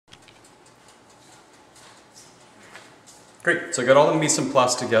Great, so I got all the mise en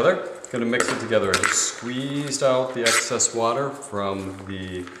place together. Gonna mix it together. I just squeezed out the excess water from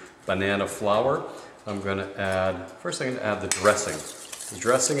the banana flour. I'm gonna add, first I'm gonna add the dressing. The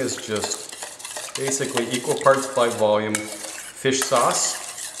dressing is just basically equal parts by volume fish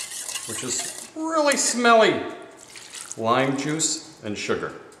sauce, which is really smelly, lime juice, and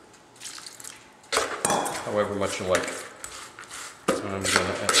sugar. However much you like. I'm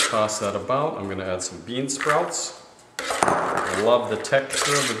gonna toss that about. I'm gonna add some bean sprouts. I love the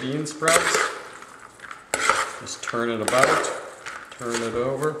texture of the bean sprouts. Just turn it about, turn it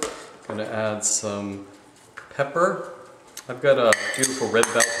over. I'm gonna add some pepper. I've got a beautiful red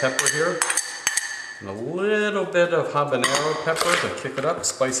bell pepper here. And a little bit of habanero pepper to kick it up,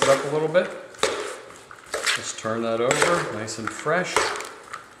 spice it up a little bit. Just turn that over, nice and fresh.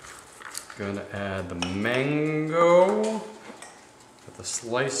 Gonna add the mango, the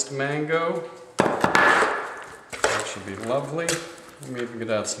sliced mango. That should be lovely. Maybe we could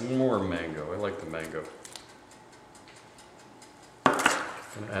add some more mango. I like the mango.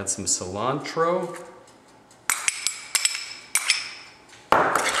 Gonna add some cilantro.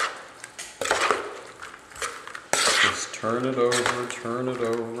 Just turn it over, turn it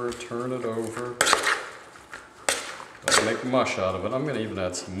over, turn it over. Don't make mush out of it. I'm gonna even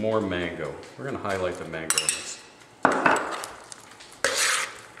add some more mango. We're gonna highlight the mango in this.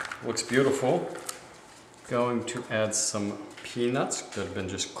 Looks beautiful. Going to add some peanuts that have been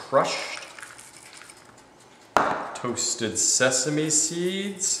just crushed. Toasted sesame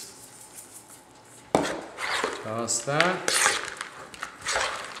seeds. Toss that.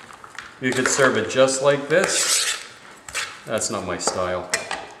 You could serve it just like this. That's not my style.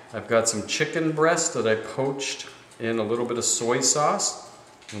 I've got some chicken breast that I poached in a little bit of soy sauce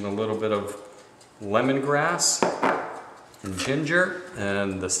and a little bit of lemongrass and ginger,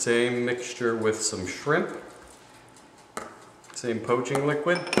 and the same mixture with some shrimp. Same poaching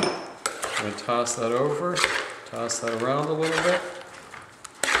liquid. I'm going to toss that over, toss that around a little bit.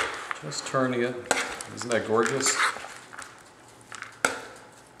 Just turning it. Isn't that gorgeous?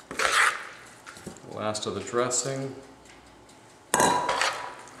 Last of the dressing.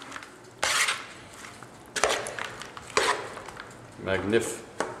 Magnificent.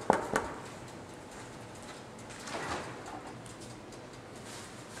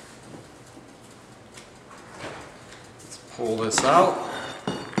 Let's pull this out.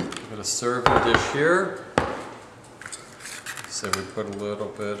 We've got a serving dish here. So we put a little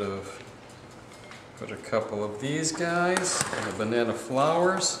bit of, put a couple of these guys, and the banana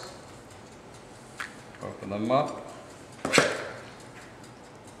flowers. Open them up.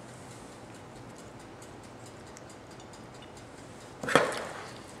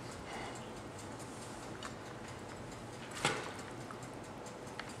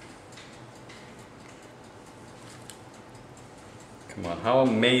 Come on, how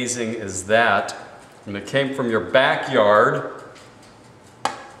amazing is that? And it came from your backyard.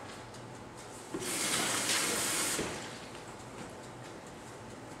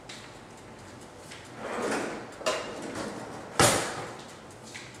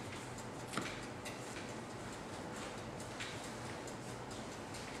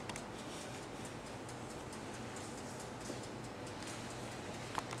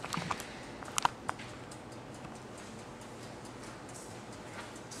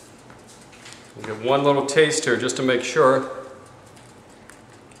 We'll get one little taste here just to make sure.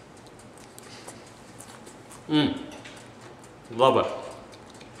 Love it.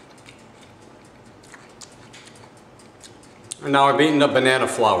 And now I've eaten up banana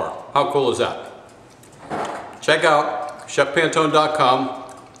flour. How cool is that? Check out chefpantone.com.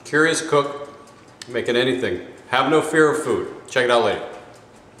 Curious cook, making anything. Have no fear of food. Check it out later.